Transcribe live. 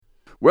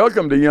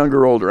Welcome to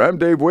Younger Older. I'm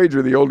Dave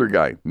Wager, the older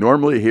guy,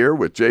 normally here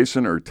with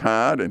Jason or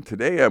Todd, and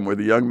today I'm with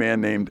a young man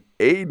named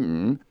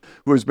Aiden,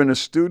 who has been a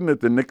student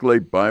at the Nicolay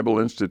Bible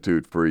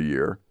Institute for a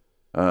year.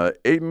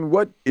 Aiden,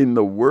 what in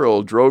the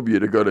world drove you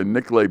to go to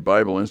Nicolay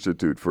Bible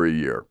Institute for a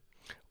year?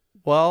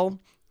 Well,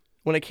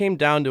 when it came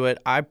down to it,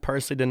 I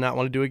personally did not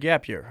want to do a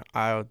gap year.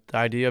 The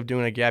idea of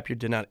doing a gap year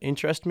did not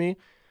interest me.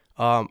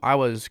 I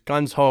was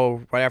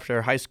guns-ho right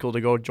after high school to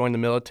go join the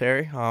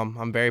military.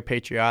 I'm very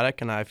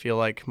patriotic, and I feel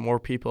like more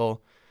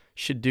people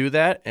should do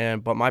that.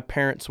 But my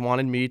parents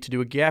wanted me to do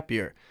a gap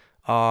year.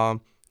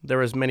 There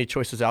was many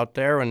choices out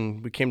there,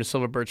 and we came to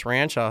Silver Birch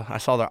Ranch. I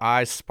saw their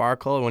eyes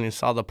sparkle when you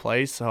saw the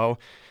place, so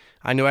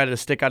I knew I had to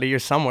stick out a year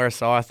somewhere.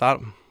 So I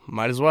thought,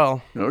 might as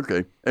well.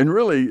 Okay. And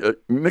really,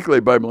 Nicolay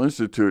Bible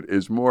Institute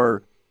is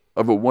more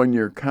of a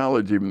one-year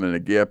college even than a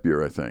gap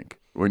year, I think,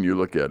 when you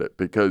look at it,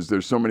 because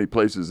there's so many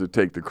places that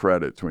take the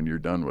credits when you're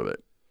done with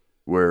it.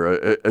 Where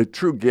a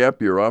true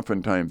gap year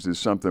oftentimes is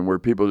something where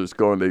people just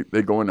go and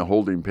they go in a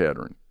holding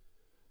pattern.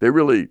 They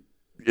really,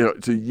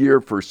 it's a year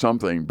for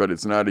something, but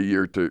it's not a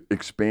year to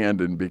expand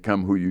and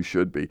become who you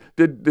should be.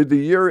 Did the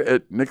year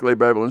at Nicolay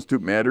Bible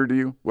Institute matter to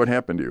you? What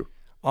happened to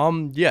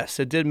you? Yes,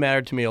 it did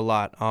matter to me a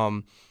lot.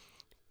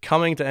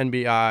 Coming to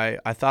NBI,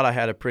 I thought I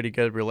had a pretty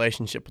good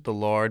relationship with the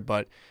Lord,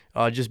 but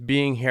just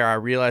being here, I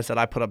realized that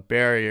I put up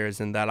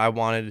barriers and that I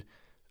wanted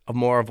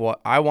more of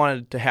what I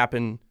wanted to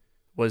happen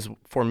was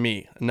for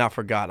me, not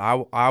for God.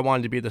 I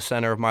wanted to be the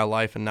center of my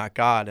life and not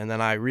God. And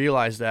then I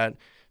realized that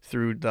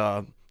through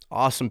the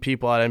awesome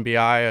people at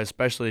NBI,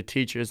 especially the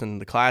teachers and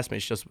the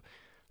classmates, just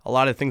a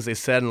lot of things they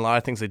said and a lot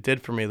of things they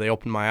did for me, they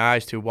opened my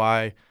eyes to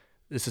why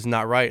this is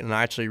not right. And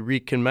I actually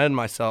recommitted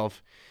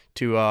myself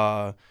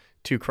to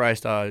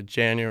Christ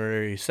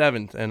January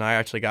 7th, and I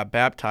actually got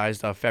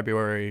baptized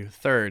February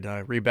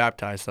 3rd,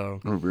 rebaptized. So.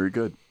 Oh, very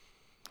good.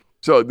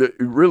 So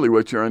really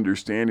what you're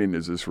understanding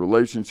is this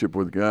relationship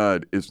with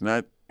God it's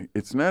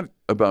not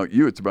about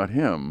you, it's about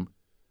Him.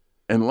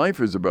 And life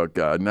is about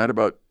God, not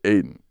about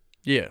Aiden.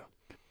 Yeah.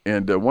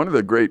 And one of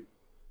the great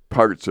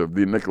parts of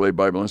the Nicolay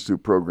Bible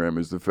Institute program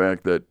is the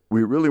fact that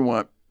we really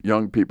want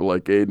young people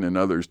like Aiden and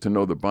others to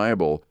know the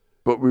Bible,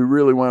 but we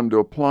really want them to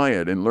apply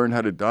it and learn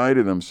how to die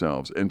to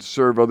themselves and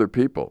serve other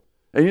people.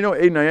 And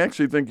Aiden, I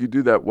actually think you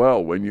do that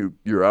well when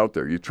you're out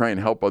there. You try and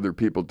help other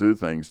people do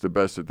things the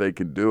best that they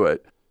can do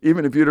it,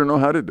 even if you don't know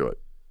how to do it.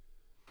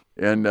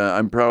 And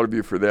I'm proud of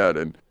you for that.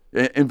 And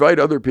invite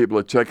other people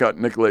to check out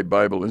Nicolay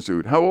Bible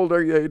Institute. How old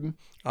are you, Aiden?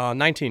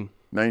 19.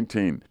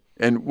 19.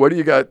 And what do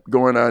you got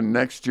going on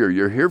next year?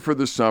 You're here for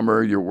the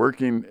summer. You're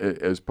working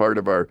as part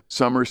of our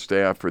summer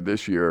staff for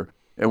this year.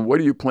 And what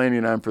are you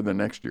planning on for the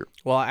next year?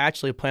 Well, I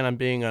actually plan on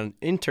being an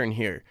intern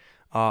here.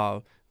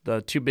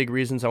 The two big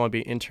reasons I want to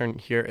be an intern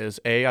here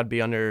is A, I'd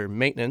be under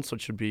maintenance,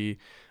 which would be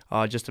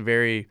just a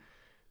very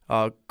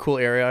cool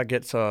area. I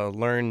get to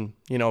learn,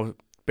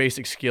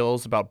 basic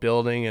skills about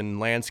building and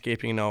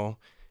landscaping,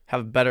 have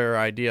a better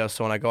idea.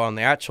 So when I go out in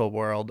the actual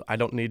world, I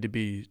don't need to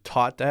be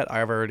taught that. I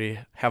already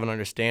have an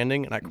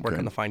understanding, and I can work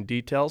on the fine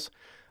details.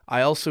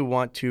 I also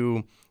want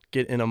to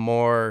get in a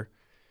more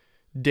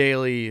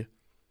daily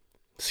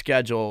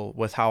schedule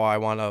with how I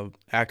want to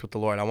act with the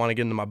Lord. I want to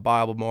get into my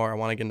Bible more. I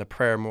want to get into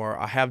prayer more.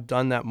 I have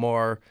done that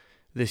more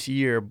this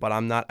year, but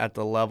I'm not at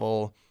the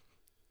level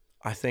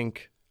I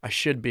think I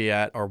should be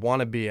at or want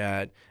to be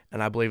at.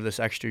 And I believe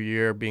this extra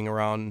year being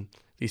around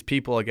these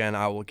people again,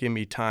 I will give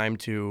me time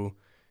to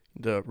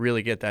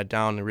really get that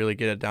down and really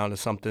get it down to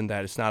something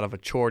that it's not of a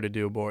chore to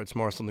do, but it's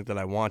more something that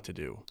I want to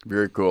do.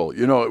 Very cool.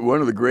 One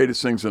of the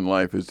greatest things in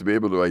life is to be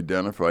able to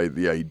identify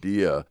the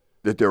idea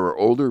that there are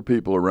older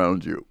people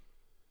around you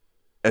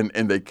and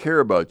they care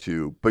about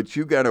you, but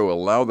you got to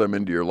allow them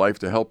into your life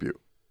to help you.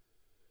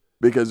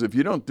 Because if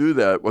you don't do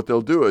that, what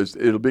they'll do is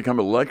it'll become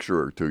a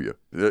lecturer to you.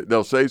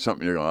 They'll say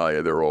something, you go, oh,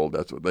 yeah, they're old.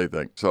 That's what they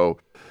think. So,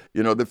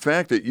 the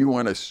fact that you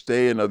want to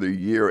stay another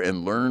year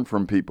and learn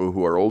from people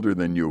who are older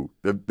than you,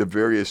 the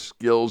various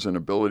skills and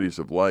abilities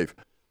of life.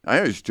 I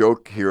always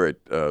joke here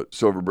at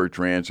Silver Birch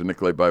Ranch and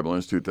Nicolay Bible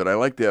Institute that I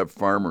like to have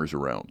farmers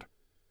around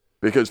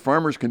because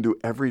farmers can do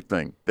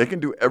everything. They can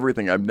do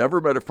everything. I've never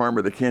met a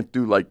farmer that can't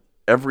do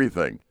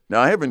everything.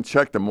 Now, I haven't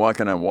checked them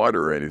walking on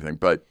water or anything,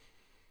 but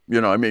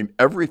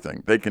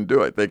everything. They can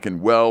do it. They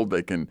can weld.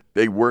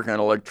 They work on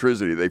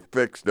electricity. They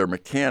fix. They're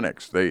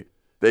mechanics.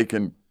 They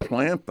can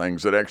plant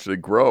things that actually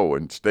grow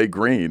and stay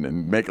green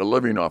and make a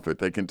living off it.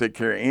 They can take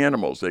care of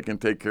animals. They can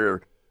take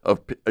care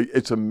of.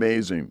 It's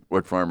amazing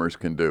what farmers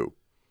can do.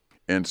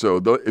 And so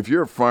if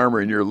you're a farmer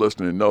and you're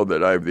listening, know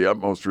that I have the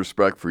utmost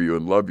respect for you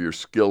and love your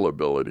skill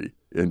ability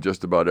in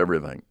just about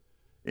everything.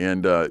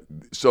 And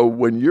so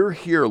when you're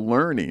here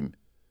learning,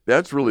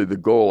 that's really the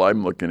goal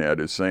I'm looking at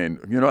is saying,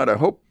 what, I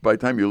hope by the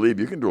time you leave,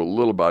 you can do a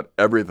little about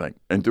everything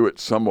and do it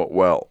somewhat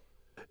well.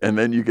 And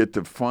then you get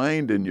to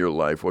find in your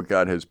life what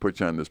God has put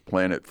you on this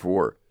planet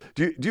for.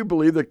 Do you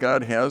believe that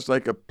God has a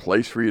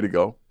place for you to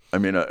go?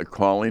 A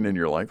calling in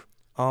your life?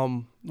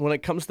 When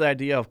it comes to the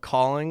idea of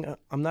calling,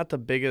 I'm not the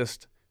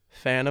biggest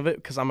fan of it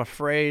because I'm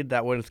afraid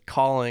that with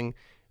calling,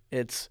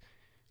 it's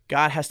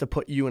God has to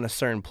put you in a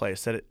certain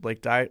place. That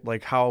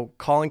like how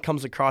calling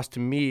comes across to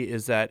me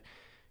is that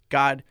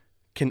God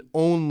can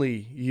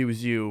only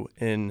use you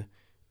in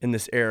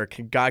this era.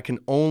 God can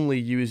only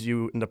use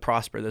you to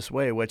prosper this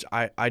way, which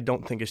I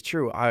don't think is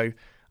true.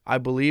 I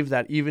believe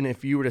that even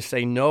if you were to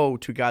say no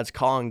to God's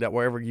calling, that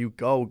wherever you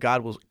go,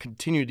 God will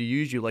continue to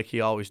use you like he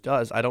always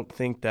does. I don't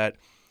think that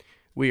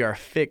we are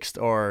fixed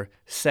or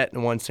set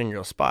in one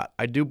singular spot.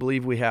 I do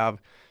believe we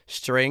have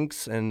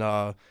strengths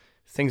and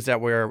things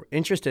that we're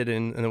interested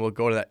in, and then we'll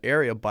go to that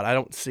area, but I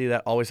don't see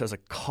that always as a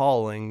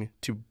calling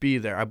to be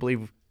there. I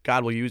believe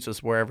God will use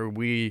us wherever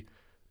we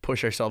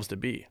push ourselves to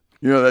be.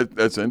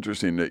 That's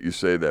interesting that you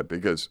say that,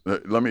 because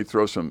let me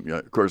throw some,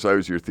 of course, I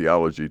was your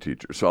theology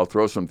teacher, so I'll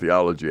throw some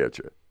theology at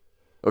you.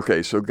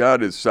 Okay, so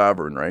God is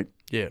sovereign, right?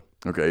 Yeah.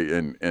 Okay,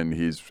 and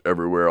he's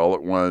everywhere all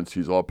at once.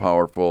 He's all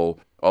powerful,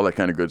 all that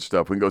kind of good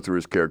stuff. We can go through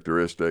his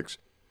characteristics.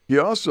 He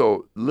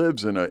also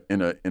lives in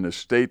a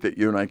state that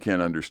you and I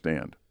can't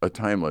understand, a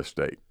timeless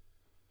state.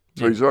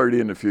 So he's already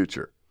in the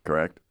future,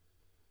 correct?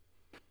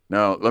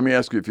 Now, let me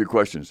ask you a few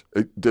questions.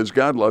 Does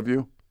God love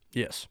you?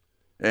 Yes.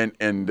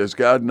 And does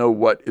God know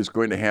what is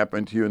going to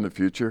happen to you in the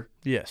future?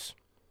 Yes.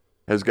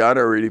 Has God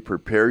already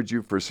prepared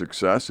you for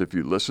success if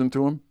you listen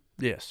to him?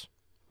 Yes.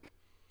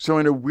 So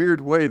in a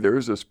weird way, there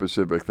is a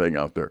specific thing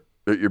out there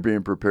that you're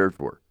being prepared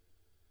for.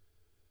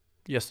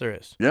 Yes, there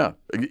is. Yeah.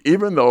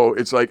 Even though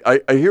it's like, I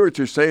hear what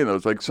you're saying, though.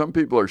 It's like some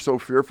people are so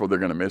fearful they're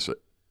going to miss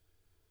it.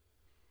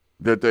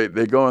 That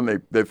they go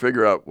and they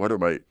figure out, what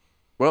am I?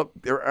 Well,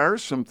 there are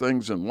some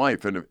things in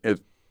life. And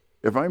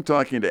if I'm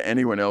talking to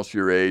anyone else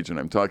your age, and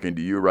I'm talking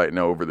to you right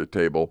now over the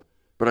table,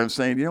 but I'm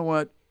saying, you know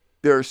what?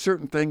 There are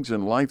certain things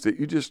in life that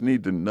you just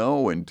need to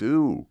know and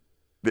do,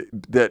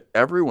 that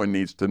everyone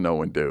needs to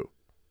know and do.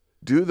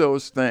 Do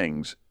those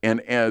things,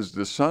 and as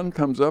the sun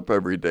comes up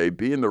every day,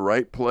 be in the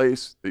right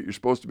place that you're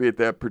supposed to be at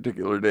that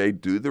particular day,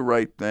 do the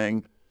right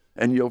thing,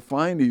 and you'll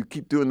find that you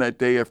keep doing that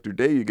day after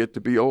day, you get to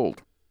be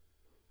old.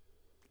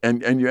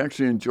 And you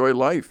actually enjoy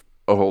life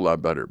a whole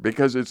lot better,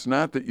 because it's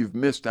not that you've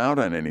missed out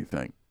on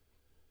anything.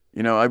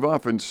 You know, I've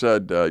often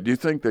said, do you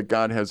think that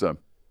God has I'll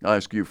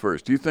ask you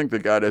first, do you think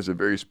that God has a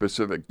very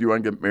specific, do you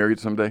want to get married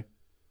someday?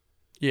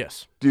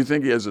 Yes. Do you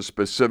think he has a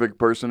specific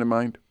person in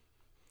mind?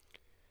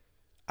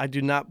 I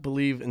do not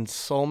believe in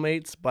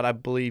soulmates, but I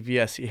believe,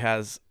 yes, he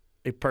has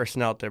a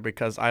person out there,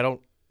 because the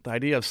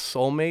idea of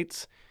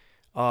soulmates,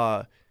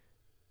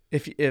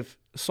 if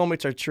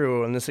soulmates are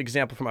true, and this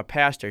example from a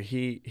pastor,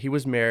 he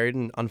was married,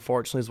 and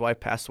unfortunately his wife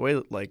passed away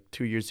like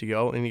 2 years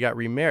ago, and he got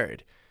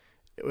remarried.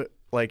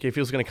 Like, if he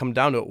was going to come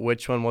down to it,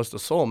 which one was the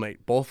soulmate?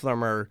 Both of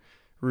them are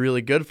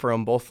really good for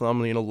him. Both of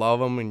them,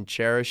 love him and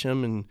cherish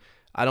him, and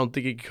I don't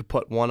think he could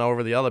put one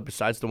over the other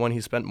besides the one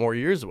he spent more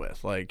years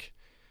with.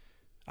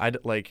 I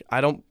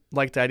don't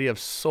like the idea of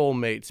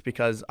soulmates,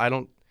 because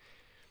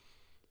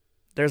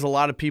there's a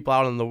lot of people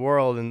out in the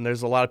world, and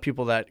there's a lot of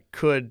people that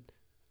could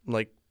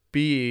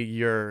be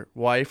your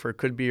wife or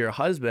could be your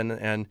husband,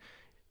 and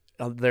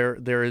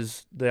there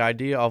is the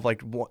idea of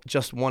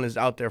just one is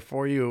out there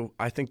for you.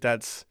 I think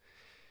that's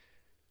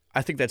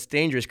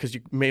dangerous, because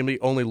you may be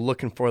only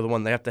looking for the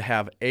one. They have to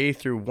have A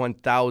through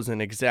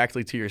 1,000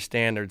 exactly to your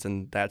standards,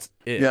 and that's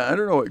it. Yeah, I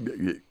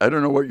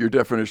don't know what your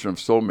definition of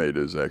soulmate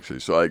is,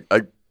 actually.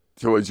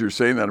 So as you're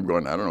saying that, I'm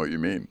going, I don't know what you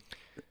mean.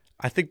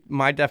 I think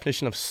my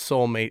definition of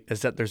soulmate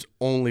is that there's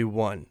only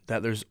one.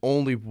 That there's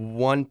only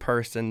one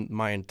person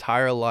my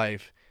entire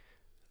life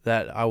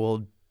that I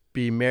will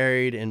be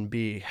married and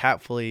be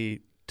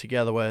happily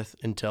together with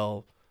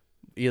until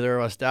either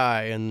of us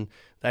die. And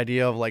the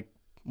idea of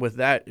with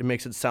that, it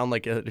makes it sound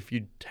like if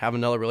you have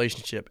another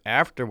relationship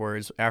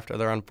afterwards, after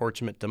their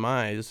unfortunate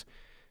demise,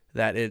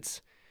 that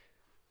it's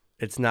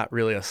not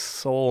really a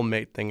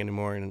soulmate thing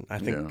anymore. And I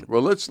think, yeah.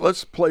 Well,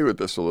 let's play with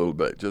this a little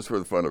bit, just for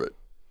the fun of it.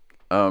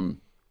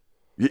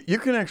 You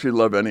can actually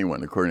love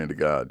anyone according to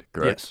God,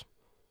 correct? Yes.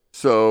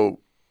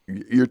 So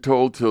you're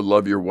told to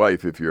love your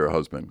wife if you're a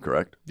husband,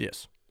 correct?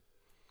 Yes.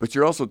 But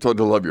you're also told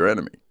to love your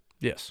enemy.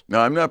 Yes.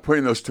 Now, I'm not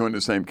putting those two in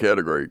the same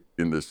category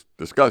in this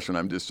discussion.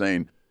 I'm just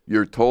saying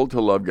you're told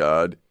to love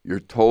God. You're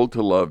told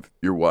to love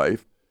your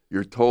wife.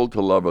 You're told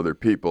to love other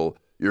people.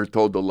 You're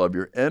told to love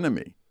your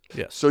enemy.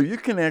 Yes. So you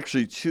can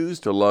actually choose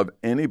to love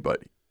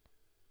anybody.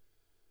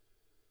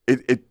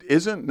 It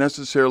isn't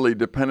necessarily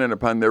dependent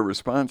upon their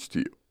response to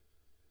you.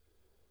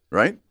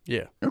 Right?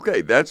 Yeah.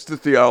 Okay, that's the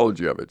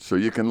theology of it. So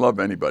you can love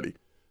anybody.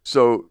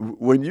 So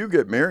when you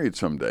get married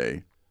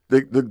someday,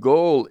 the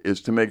goal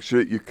is to make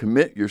sure that you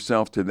commit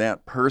yourself to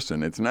that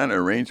person. It's not an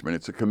arrangement.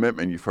 It's a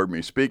commitment. You've heard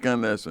me speak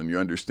on this, and you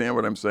understand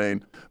what I'm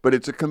saying. But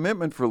it's a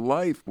commitment for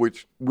life,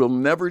 which will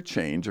never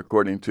change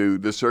according to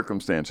the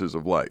circumstances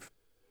of life.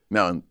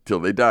 Now, until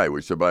they die,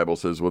 which the Bible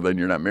says, well, then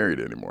you're not married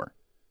anymore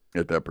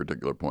at that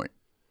particular point.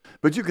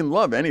 But you can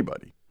love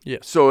anybody.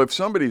 Yes. So if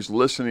somebody's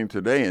listening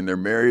today and they're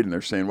married and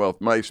they're saying, well,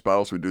 if my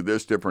spouse would do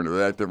this different or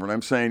that different,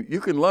 I'm saying you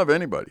can love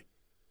anybody.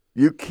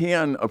 You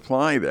can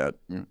apply that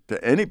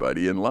to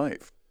anybody in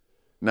life.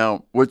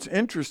 Now, what's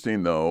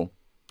interesting, though,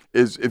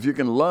 is if you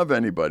can love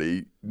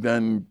anybody,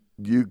 then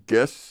you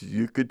guess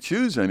you could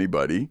choose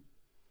anybody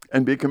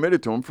and be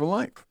committed to them for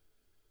life.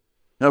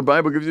 Now, the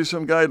Bible gives you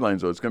some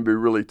guidelines, though. It's going to be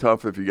really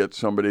tough if you get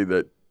somebody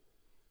that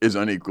is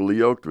unequally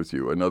yoked with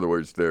you. In other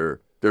words,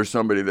 there's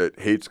somebody that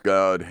hates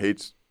God,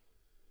 hates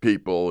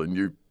people, and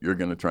you're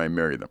going to try and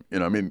marry them.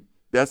 I mean,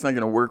 that's not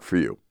going to work for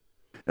you.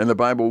 And the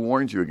Bible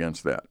warns you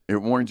against that.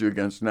 It warns you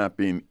against not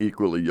being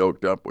equally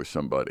yoked up with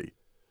somebody.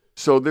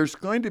 So there's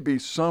going to be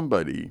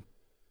somebody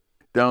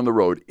down the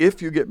road.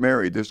 If you get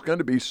married, there's going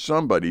to be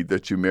somebody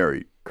that you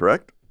marry,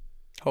 correct?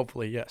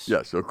 Hopefully, yes.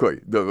 Yes, okay.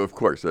 Of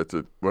course, that's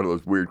one of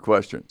those weird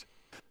questions.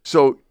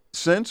 So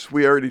since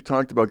we already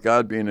talked about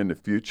God being in the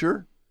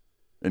future,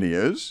 and he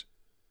is,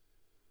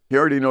 he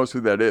already knows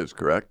who that is,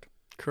 correct?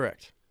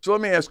 Correct. So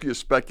let me ask you a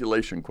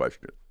speculation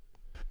question.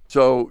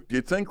 So do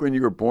you think when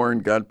you were born,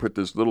 God put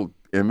this little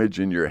image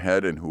in your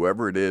head, and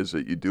whoever it is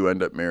that you do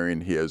end up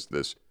marrying, he has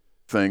this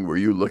thing where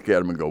you look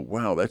at him and go,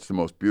 wow, that's the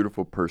most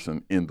beautiful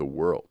person in the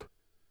world?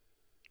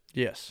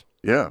 Yes.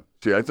 Yeah.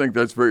 See, I think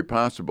that's very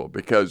possible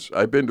because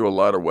I've been to a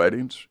lot of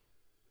weddings,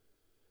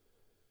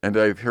 and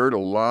I've heard a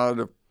lot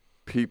of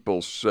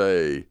people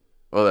say,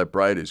 oh, that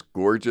bride is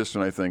gorgeous,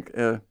 and I think,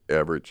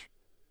 average.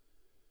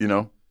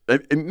 And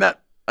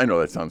not, I know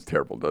that sounds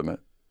terrible, doesn't it?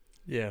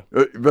 Yeah.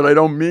 But I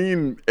don't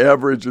mean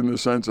average in the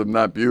sense of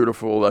not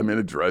beautiful. I mean,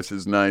 a dress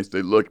is nice,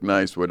 they look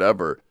nice,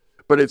 whatever.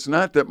 But it's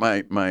not that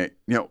my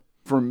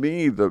for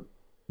me, the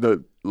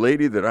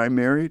lady that I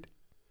married,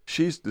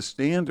 she's the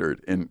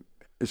standard in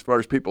as far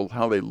as people,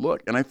 how they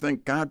look. And I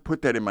think God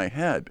put that in my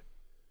head.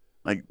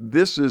 Like,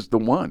 this is the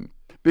one.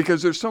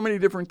 Because there's so many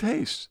different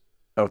tastes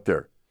out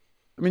there.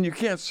 I mean, you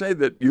can't say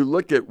that you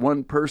look at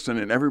one person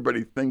and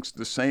everybody thinks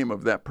the same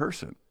of that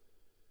person.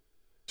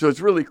 So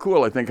it's really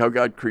cool, I think, how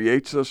God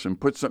creates us and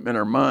puts something in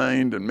our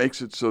mind and makes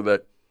it so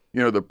that,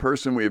 the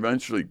person we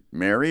eventually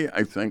marry,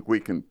 I think we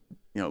can,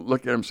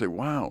 look at him and say,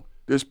 wow,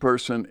 this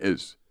person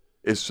is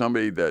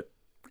somebody that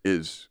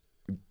is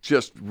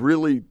just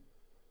really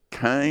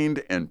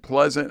kind and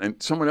pleasant.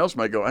 And someone else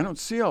might go, I don't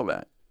see all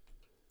that.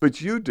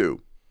 But you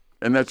do.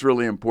 And that's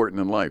really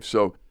important in life.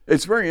 So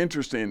it's very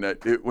interesting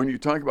that when you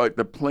talk about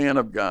the plan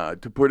of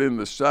God, to put in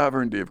the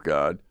sovereignty of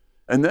God,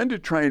 and then to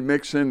try and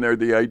mix in there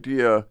the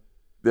idea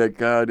that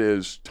God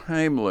is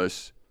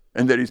timeless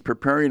and that he's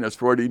preparing us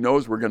for what he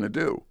knows we're going to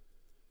do.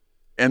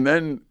 And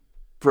then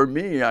for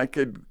me, I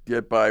could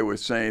get by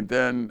with saying,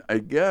 then I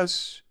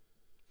guess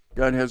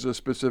God has a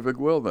specific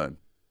will then,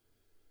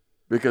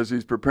 because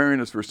he's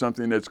preparing us for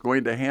something that's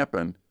going to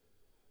happen,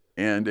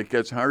 and it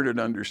gets harder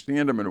to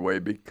understand him in a way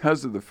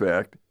because of the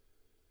fact,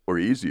 or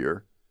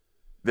easier,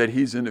 that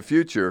he's in the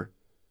future.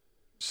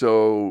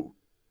 So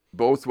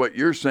both what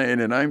you're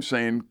saying and I'm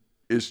saying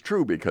is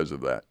true because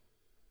of that.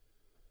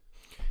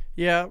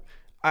 Yeah,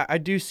 I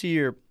do see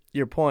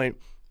your point.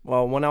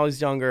 Well, when I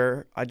was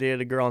younger, I dated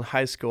a girl in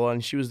high school,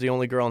 and she was the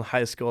only girl in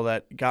high school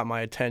that got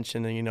my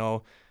attention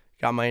and,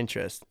 got my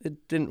interest.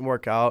 It didn't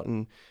work out,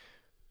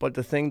 but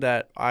the thing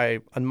that I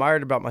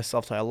admired about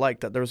myself that I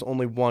liked, that there was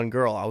only one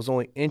girl. I was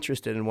only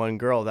interested in one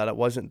girl, that it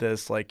wasn't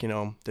this,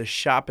 this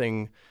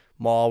shopping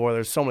mall where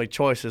there's so many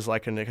choices, I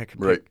could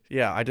right. pick.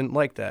 Yeah, I didn't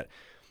like that.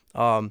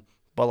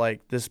 But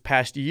this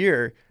past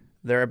year,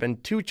 there have been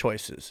two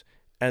choices.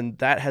 And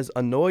that has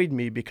annoyed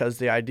me because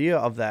the idea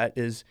of that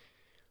is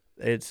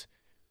it's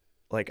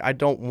like I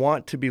don't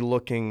want to be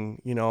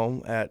looking,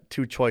 at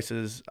two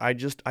choices. I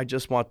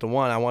just want the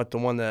one. I want the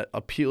one that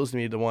appeals to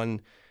me, the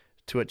one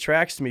to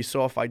attracts me.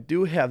 So if I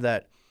do have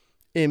that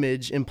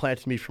image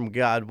implanted in me from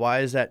God, why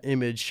is that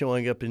image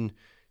showing up in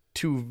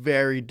two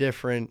very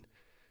different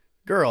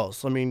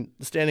girls? I mean,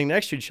 standing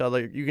next to each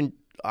other, you can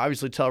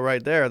obviously tell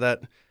right there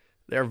that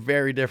they're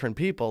very different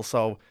people.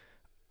 So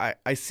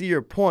I see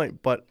your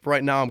point, but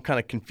right now I'm kind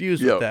of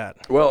confused with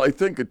that. Well, I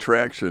think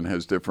attraction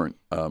has different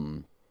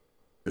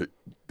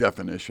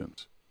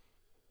definitions.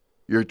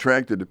 You're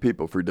attracted to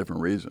people for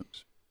different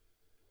reasons.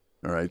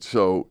 All right.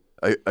 So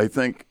I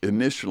think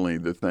initially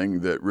the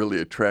thing that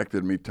really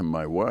attracted me to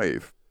my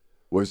wife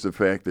was the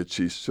fact that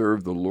she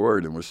served the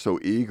Lord and was so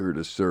eager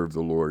to serve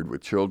the Lord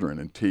with children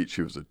and teach.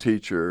 She was a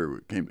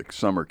teacher, came to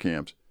summer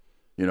camps,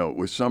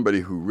 was somebody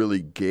who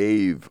really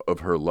gave of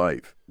her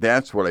life.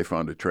 That's what I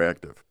found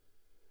attractive.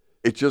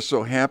 It just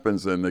so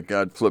happens then that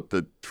God flipped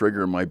the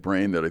trigger in my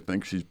brain that I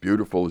think she's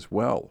beautiful as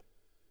well.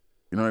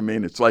 You know what I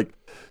mean? It's like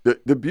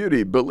the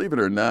beauty, believe it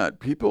or not,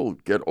 people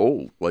get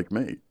old like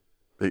me.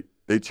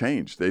 They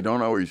change. They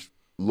don't always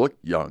look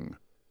young.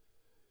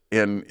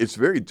 And it's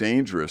very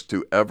dangerous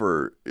to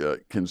ever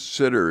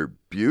consider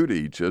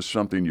beauty just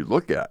something you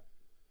look at.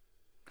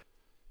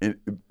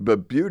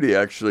 But beauty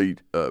actually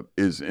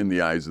is in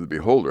the eyes of the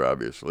beholder,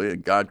 obviously,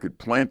 and God could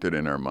plant it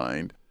in our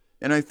mind.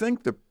 And I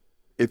think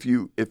if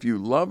you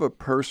love a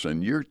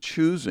person, you're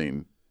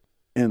choosing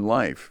in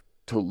life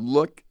to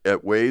look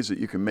at ways that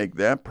you can make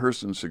that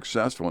person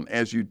successful. And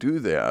as you do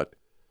that,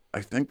 I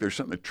think there's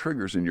something that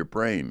triggers in your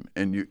brain,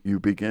 and you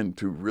begin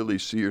to really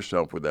see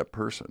yourself with that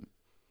person.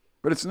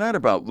 But it's not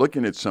about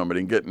looking at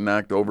somebody and getting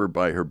knocked over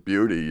by her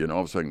beauty and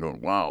all of a sudden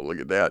going, wow, look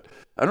at that.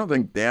 I don't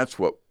think that's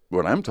what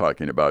what I'm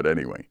talking about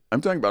anyway.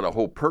 I'm talking about a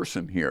whole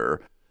person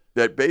here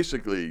that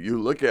basically you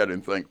look at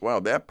and think, wow,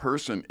 that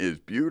person is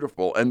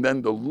beautiful. And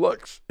then the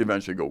looks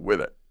eventually go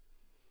with it.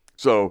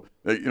 So,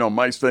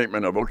 my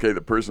statement of, okay,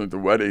 the person at the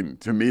wedding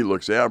to me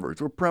looks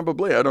average. Well,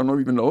 probably, I don't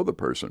even know the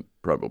person,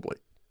 probably.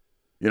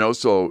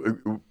 So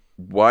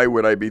why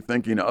would I be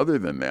thinking other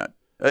than that?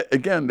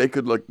 Again, they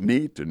could look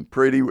neat and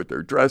pretty with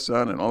their dress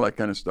on and all that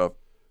kind of stuff.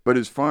 But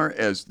as far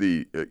as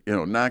the,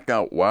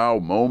 knockout wow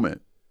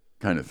moment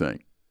kind of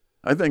thing,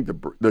 I think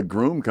the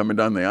groom coming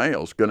down the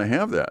aisle is going to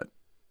have that,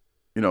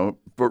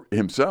 for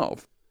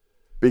himself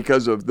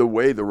because of the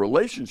way the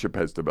relationship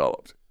has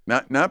developed.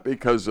 Not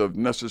because of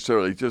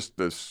necessarily just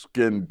the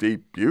skin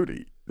deep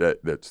beauty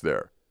that's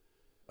there.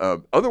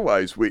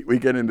 Otherwise, we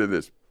get into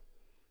this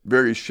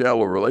very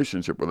shallow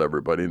relationship with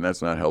everybody, and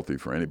that's not healthy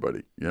for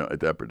anybody, at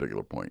that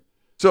particular point.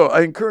 So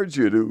I encourage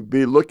you to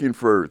be looking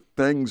for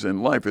things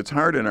in life. It's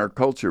hard in our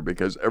culture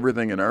because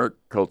everything in our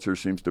culture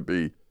seems to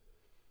be,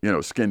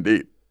 skin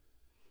deep.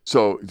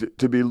 So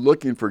to be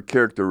looking for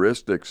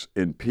characteristics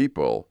in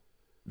people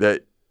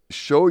that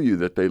show you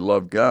that they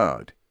love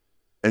God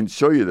and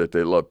show you that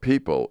they love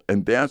people,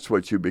 and that's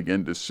what you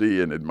begin to see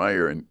and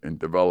admire and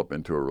develop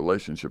into a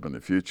relationship in the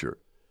future.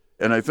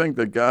 And I think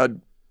that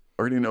God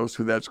already knows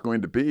who that's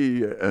going to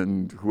be,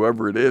 and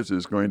whoever it is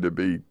going to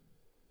be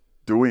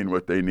doing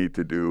what they need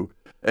to do.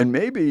 And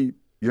maybe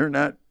you're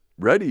not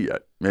ready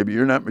yet. Maybe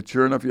you're not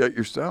mature enough yet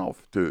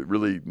yourself to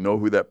really know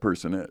who that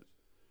person is.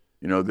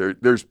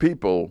 There's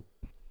people,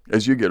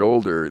 as you get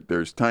older,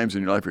 there's times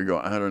in your life where you go,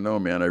 I don't know,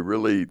 man, I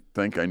really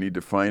think I need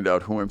to find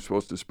out who I'm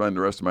supposed to spend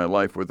the rest of my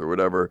life with or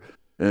whatever.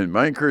 And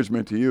my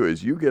encouragement to you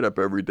is you get up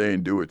every day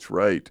and do what's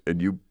right,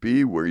 and you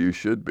be where you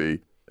should be,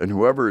 and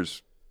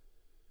whoever's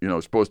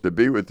supposed to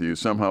be with you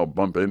somehow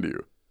bump into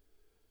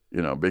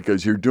you,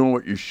 because you're doing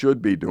what you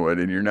should be doing,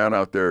 and you're not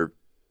out there,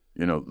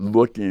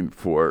 looking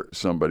for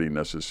somebody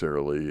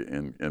necessarily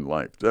in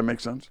life. Does that make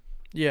sense?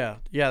 Yeah,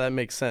 that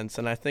makes sense.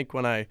 And I think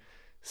when I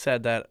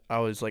said that I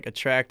was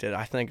attracted,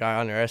 I think I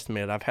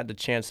underestimated. I've had the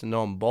chance to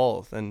know them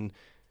both, and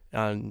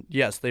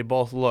yes, they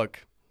both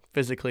look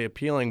physically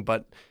appealing,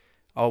 but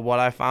what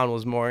I found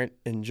was more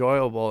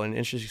enjoyable and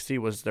interesting to see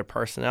was their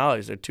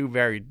personalities. They're two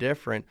very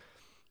different,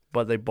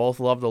 but they both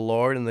love the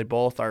Lord, and they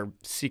both are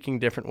seeking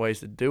different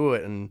ways to do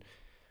it. And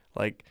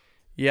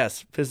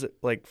yes,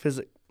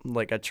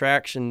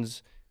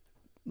 attractions,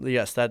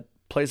 yes, that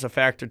plays a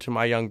factor to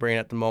my young brain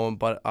at the moment.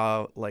 But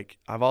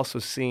I've also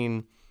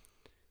seen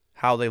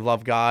how they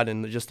love God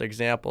and just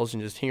examples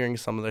and just hearing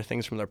some of their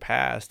things from their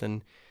past.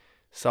 And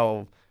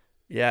so,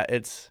 yeah,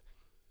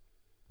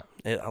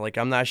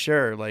 I'm not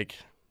sure. I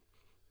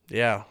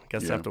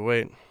guess I have to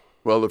wait.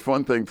 Well, the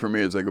fun thing for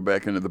me is I go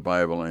back into the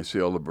Bible and I see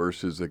all the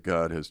verses that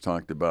God has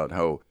talked about,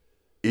 how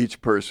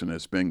each person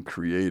has been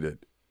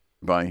created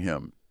by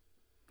him,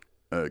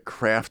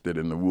 crafted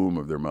in the womb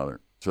of their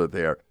mother, so that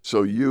they are.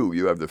 So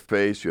you have the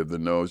face, you have the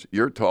nose,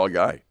 you're a tall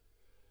guy.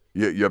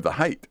 You have the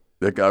height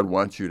that God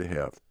wants you to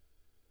have.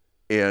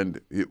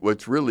 And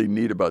what's really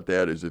neat about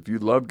that is if you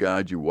love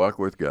God, you walk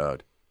with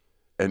God,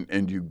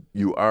 and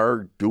you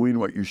are doing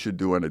what you should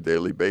do on a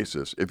daily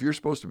basis. If you're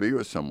supposed to be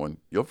with someone,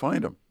 you'll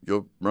find them.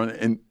 You'll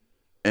run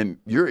and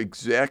you're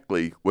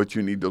exactly what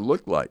you need to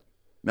look like.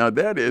 Now,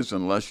 that is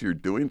unless you're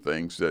doing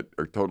things that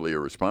are totally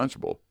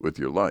irresponsible with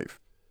your life.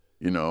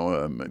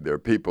 There are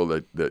people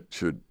that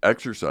should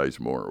exercise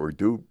more or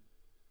do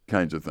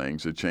kinds of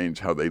things that change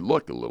how they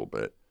look a little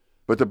bit.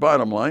 But the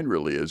bottom line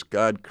really is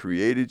God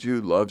created you,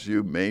 loves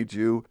you, made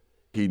you.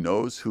 He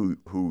knows who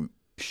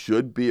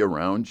should be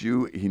around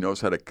you. He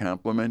knows how to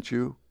compliment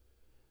you.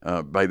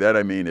 By that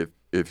I mean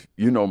if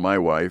you know my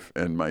wife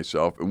and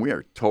myself, and we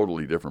are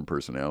totally different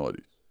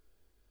personalities.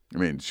 I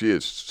mean, she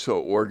is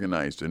so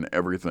organized in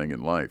everything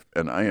in life,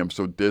 and I am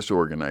so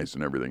disorganized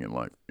in everything in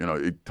life.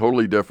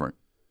 Totally different.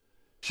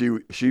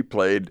 She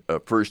played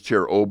first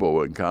chair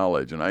oboe in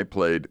college, and I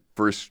played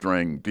first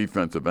string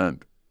defensive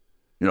end.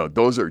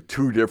 Those are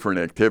two different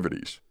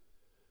activities.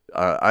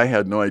 I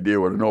had no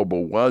idea what an oboe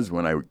was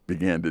when I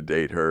began to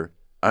date her.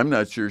 I'm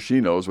not sure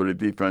she knows what a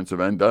defensive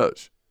end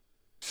does.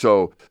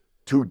 So,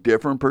 two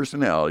different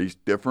personalities,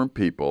 different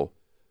people.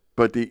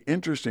 But the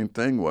interesting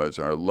thing was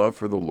our love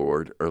for the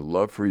Lord, our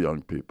love for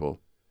young people,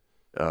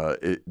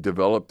 it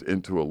developed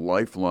into a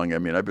lifelong. I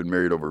mean, I've been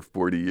married over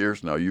 40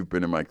 years now. You've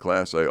been in my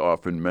class. I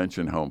often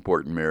mention how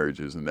important marriage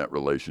is in that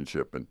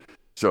relationship. And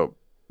so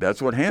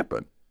that's what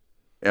happened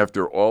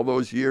after all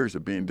those years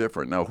of being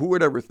different. Now, who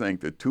would ever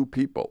think that two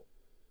people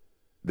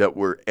that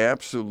were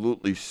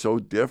absolutely so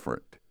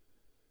different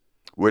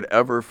would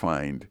ever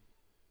find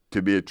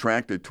to be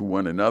attracted to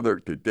one another,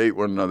 to date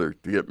one another,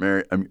 to get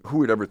married? I mean, who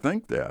would ever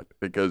think that?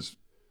 Because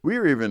we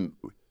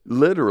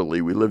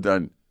lived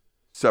on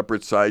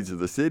separate sides of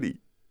the city.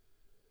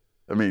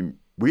 I mean,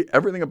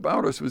 everything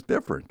about us was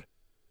different.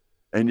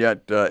 And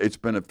yet it's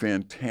been a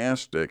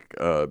fantastic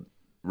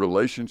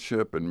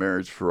relationship and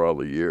marriage for all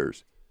the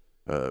years.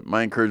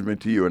 My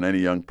encouragement to you and any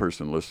young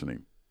person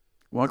listening,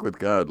 walk with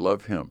God,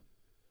 love him.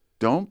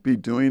 Don't be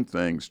doing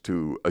things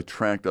to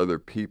attract other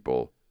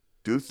people.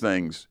 Do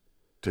things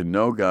to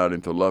know God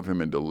and to love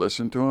him and to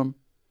listen to him.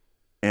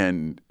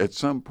 And at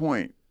some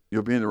point,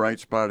 you'll be in the right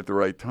spot at the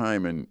right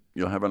time and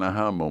you'll have an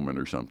aha moment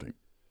or something.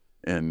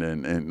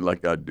 And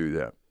let God do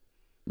that.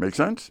 Make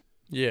sense?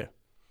 Yeah.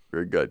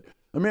 Very good.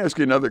 Let me ask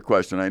you another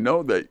question. I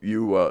know that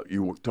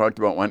you talked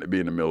about wanting to be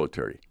in the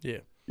military. Yeah.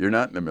 You're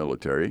not in the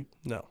military.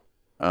 No.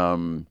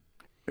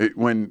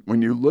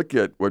 When you look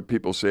at what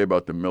people say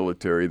about the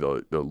military,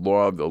 the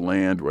law of the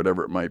land,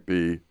 whatever it might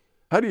be,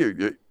 how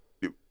do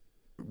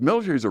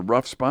military is a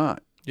rough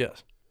spot.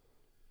 Yes.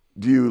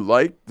 Do you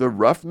like the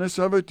roughness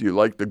of it? Do you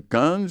like the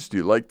guns? Do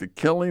you like the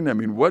killing? I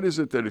mean, what is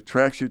it that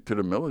attracts you to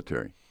the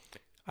military?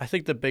 I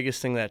think the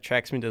biggest thing that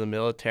attracts me to the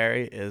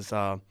military is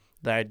the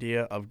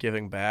idea of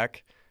giving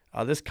back.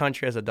 This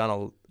country has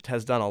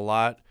done a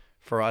lot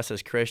for us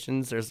as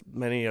Christians. There's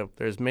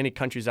many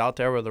countries out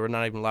there where we're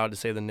not even allowed to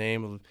say the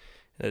name of.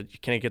 You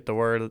can't get the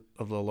word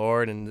of the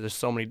Lord, and there's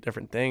so many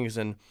different things.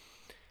 And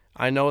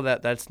I know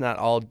that that's not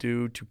all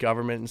due to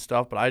government and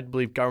stuff, but I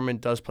believe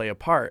government does play a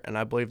part, and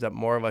I believe that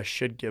more of us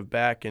should give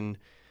back in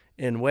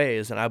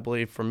ways. And I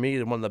believe for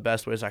me, one of the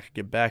best ways I could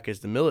give back is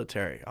the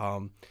military.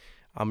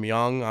 I'm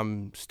young.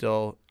 I'm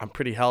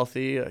pretty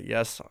healthy.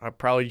 Yes, I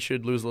probably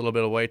should lose a little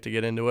bit of weight to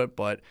get into it,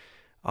 but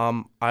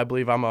I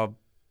believe I'm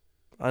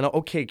an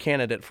okay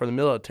candidate for the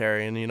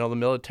military. And, the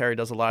military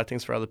does a lot of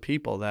things for other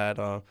people that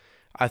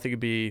I think would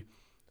be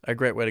a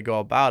great way to go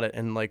about it.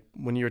 And, like,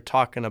 when you're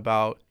talking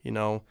about,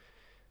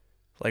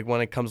 like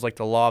when it comes like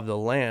the law of the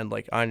land,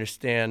 like I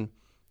understand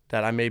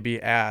that I may be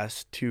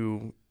asked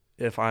to,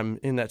 if I'm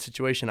in that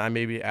situation, I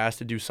may be asked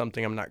to do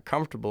something I'm not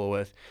comfortable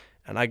with.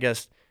 And I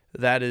guess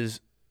that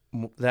is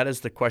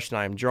the question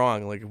I'm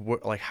drawing.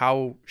 Like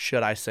how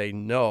should I say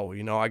no?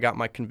 I got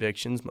my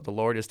convictions, but the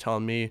Lord is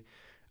telling me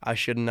I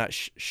should not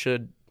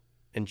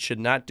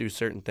do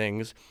certain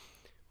things.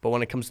 But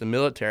when it comes to the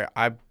military,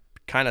 I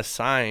kind of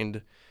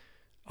signed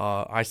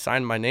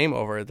my name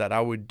over that I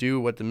would do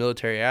what the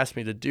military asked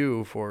me to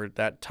do for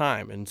that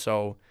time. And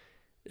so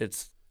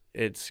it's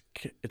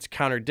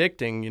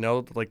contradicting,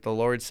 like the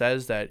Lord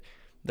says that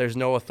there's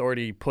no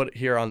authority put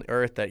here on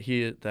earth that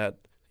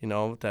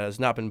has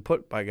not been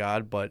put by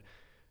God, but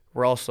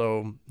we're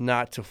also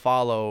not to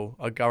follow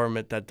a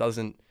government that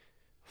doesn't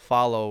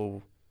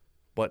follow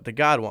what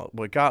God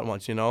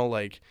wants,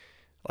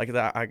 like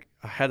that.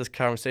 I had this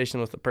conversation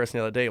with a person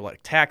the other day,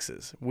 like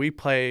taxes. We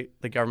pay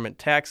the government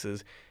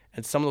taxes,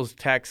 and some of those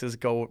taxes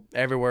go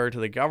everywhere to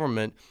the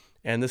government,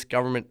 and this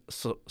government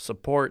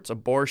supports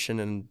abortion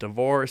and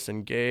divorce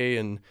and gay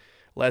and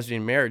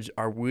lesbian marriage.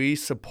 Are we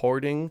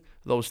supporting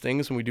those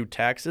things when we do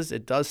taxes?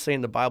 It does say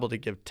in the Bible to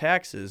give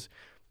taxes,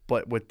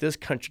 but with this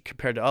country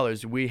compared to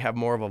others, we have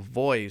more of a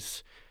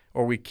voice,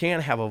 or we can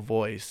have a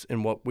voice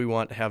in what we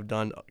want to have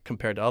done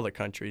compared to other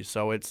countries.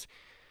 So it's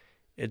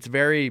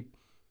very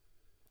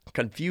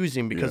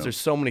confusing because there's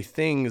so many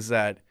things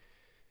that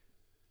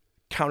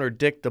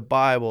contradict the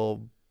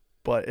Bible,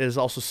 but is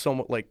also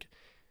somewhat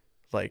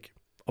like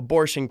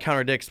abortion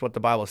contradicts what the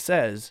Bible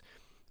says,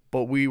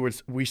 but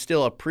we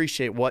still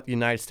appreciate what the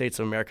United States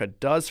of America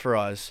does for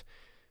us,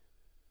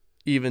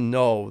 even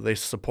though they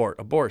support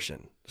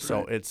abortion.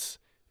 So right.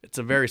 It's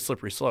a very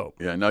slippery slope.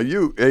 Yeah. Now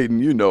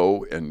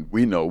Aiden, and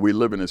we know we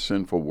live in a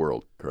sinful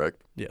world,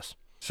 correct? Yes.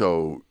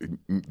 So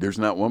there's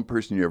not one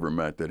person you ever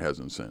met that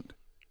hasn't sinned.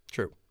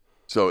 True.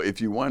 So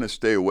if you want to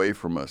stay away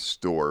from a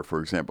store,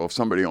 for example, if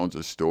somebody owns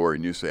a store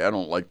and you say, I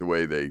don't like the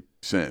way they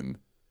sin,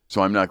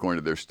 so I'm not going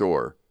to their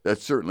store,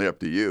 that's certainly up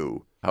to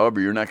you. However,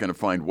 you're not going to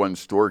find one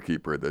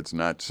storekeeper that's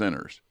not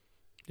sinners.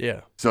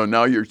 Yeah. So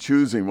now you're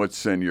choosing what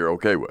sin you're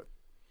okay with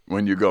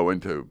when you go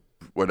into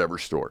whatever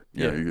store,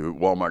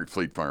 Walmart,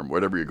 Fleet Farm,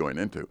 whatever you're going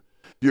into.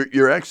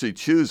 You're actually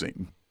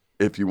choosing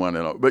if you want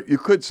to know. But you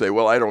could say,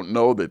 well, I don't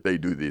know that they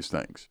do these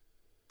things.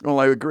 Well,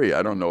 I agree.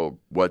 I don't know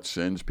what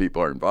sins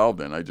people are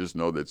involved in. I just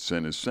know that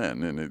sin is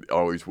sin, and it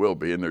always will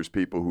be. And there's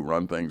people who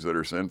run things that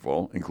are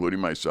sinful, including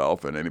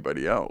myself and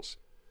anybody else.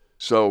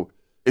 So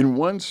in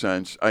one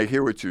sense, I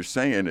hear what you're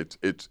saying.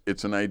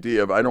 It's an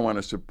idea of I don't want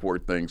to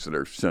support things that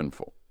are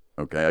sinful.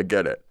 Okay, I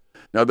get it.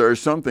 Now, there are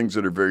some things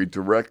that are very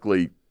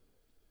directly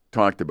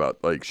talked about,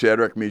 like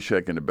Shadrach,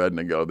 Meshach, and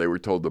Abednego. They were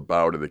told to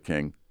bow to the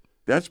king.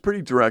 That's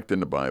pretty direct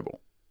in the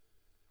Bible.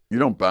 You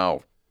don't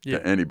bow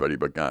to anybody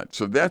but God.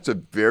 So that's a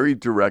very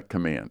direct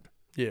command.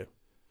 Yeah.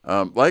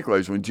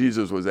 Likewise, when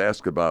Jesus was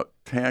asked about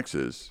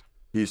taxes,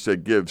 he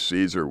said, give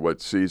Caesar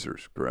what's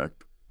Caesar's,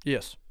 correct?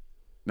 Yes.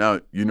 Now,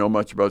 you know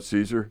much about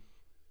Caesar?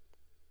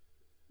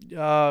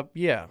 Yeah.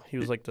 He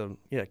was like the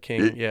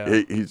king.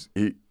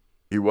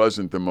 He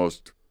wasn't the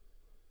most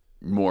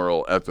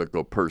moral,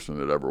 ethical person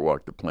that ever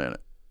walked the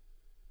planet.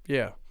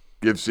 Yeah.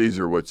 Give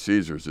Caesar what's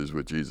Caesar's is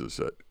what Jesus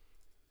said.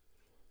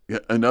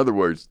 In other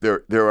words,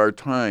 there are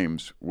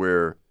times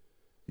where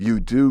you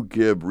do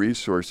give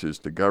resources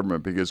to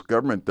government because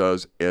government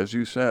does, as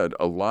you said,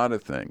 a lot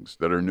of things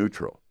that are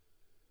neutral.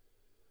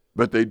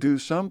 But they do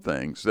some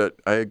things that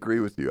I agree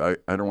with you.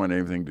 I don't want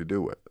anything to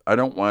do with. I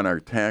don't want our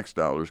tax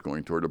dollars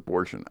going toward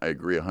abortion. I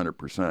agree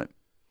 100%.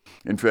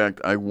 In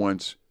fact, I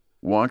once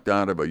walked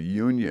out of a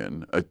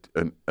union,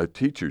 a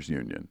teachers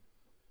union,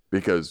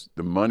 because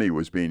the money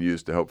was being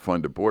used to help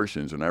fund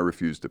abortions, and I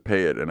refused to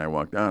pay it, and I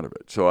walked out of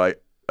it. So I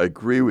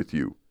agree with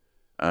you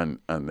on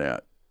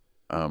that.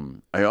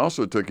 I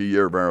also took a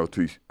year of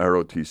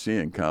ROTC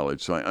in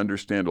college, so I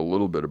understand a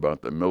little bit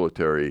about the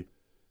military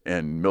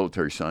and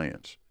military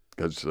science.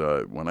 Because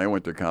when I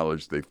went to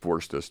college, they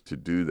forced us to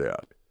do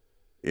that.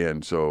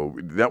 And so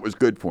that was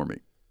good for me,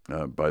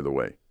 by the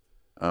way.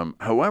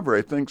 However,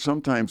 I think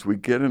sometimes we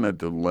get in a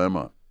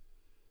dilemma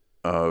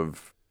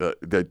of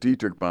that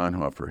Dietrich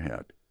Bonhoeffer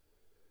had,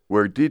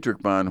 where Dietrich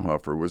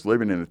Bonhoeffer was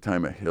living in a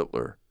time of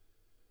Hitler,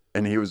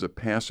 and he was a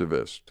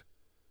pacifist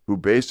who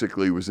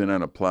basically was in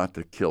on a plot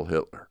to kill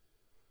Hitler.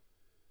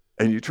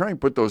 And you try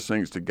and put those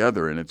things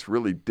together, and it's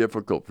really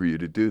difficult for you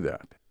to do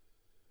that.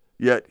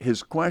 Yet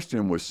his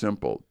question was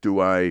simple. Do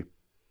I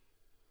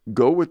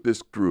go with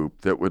this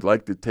group that would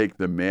like to take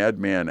the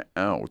madman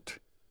out,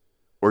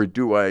 or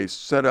do I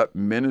set up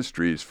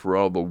ministries for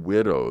all the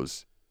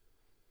widows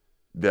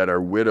that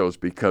are widows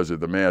because of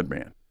the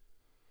madman?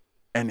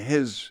 And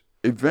his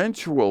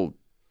eventual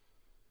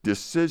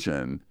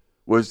decision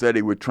was that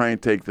he would try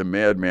and take the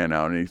madman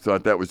out, and he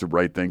thought that was the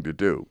right thing to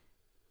do.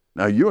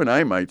 Now, you and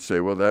I might say,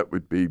 well, that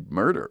would be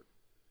murder.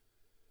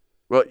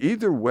 Well,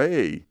 either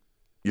way,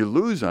 you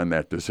lose on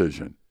that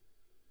decision.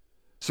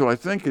 So I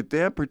think at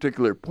that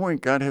particular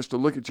point, God has to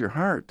look at your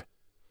heart.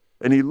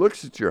 And he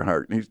looks at your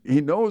heart, and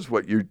he knows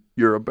what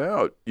you're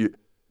about.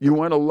 You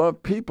want to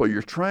love people.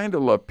 You're trying to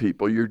love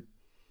people.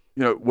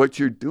 What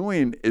you're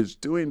doing is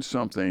doing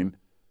something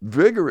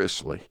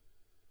vigorously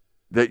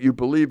that you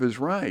believe is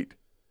right.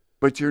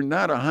 But you're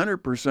not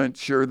 100%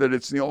 sure that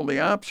it's the only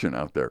option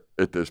out there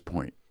at this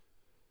point.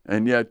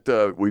 And yet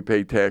we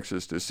pay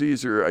taxes to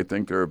Caesar. I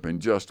think there have been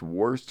just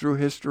wars through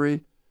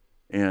history.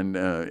 And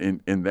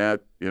in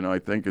that, I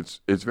think it's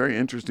a very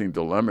interesting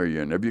dilemma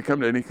you're in. Have you come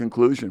to any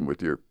conclusion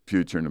with your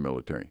future in the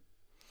military?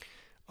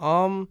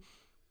 I'm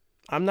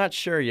not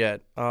sure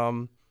yet.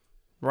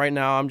 Right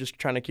now, I'm just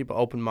trying to keep an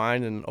open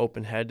mind and an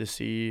open head to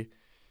see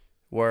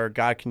where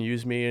God can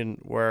use me and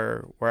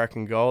where I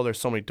can go. There's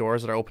so many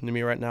doors that are open to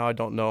me right now. I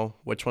don't know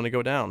which one to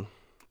go down.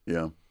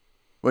 Yeah.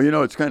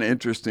 Well, it's kind of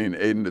interesting,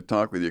 Aiden, to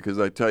talk with you because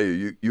I tell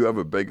you, you have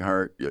a big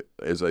heart.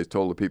 As I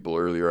told the people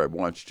earlier, I've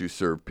watched you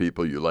serve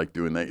people. You like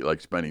doing that. You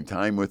like spending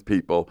time with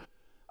people.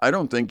 I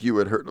don't think you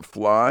would hurt a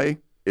fly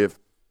if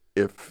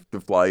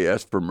the fly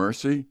asked for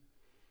mercy,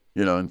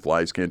 and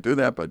flies can't do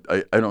that, but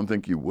I don't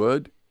think you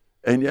would.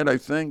 And yet I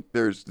think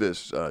there's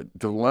this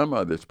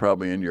dilemma that's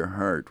probably in your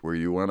heart where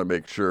you want to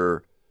make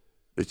sure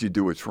that you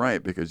do what's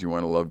right because you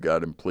want to love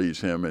God and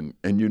please him. And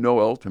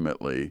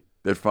ultimately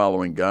that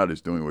following God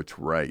is doing what's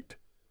right.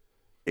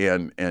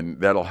 And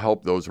that'll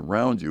help those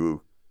around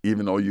you,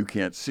 even though you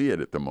can't see it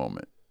at the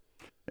moment.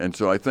 And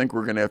so I think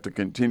we're going to have to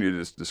continue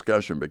this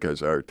discussion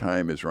because our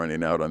time is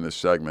running out on this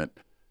segment.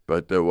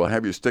 But we'll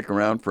have you stick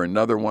around for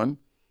another one,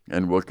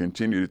 and we'll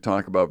continue to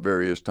talk about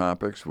various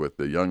topics with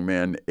the young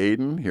man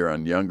Aiden here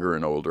on Younger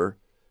and Older.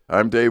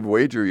 I'm Dave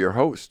Wager, your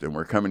host, and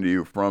we're coming to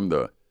you from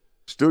the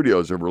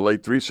studios of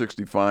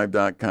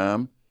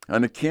Relate365.com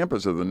on the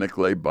campus of the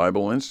Nicolay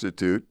Bible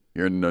Institute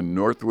here in the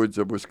Northwoods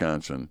of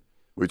Wisconsin,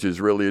 which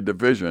is really a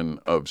division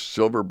of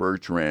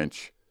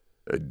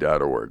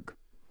silverbirchranch.org.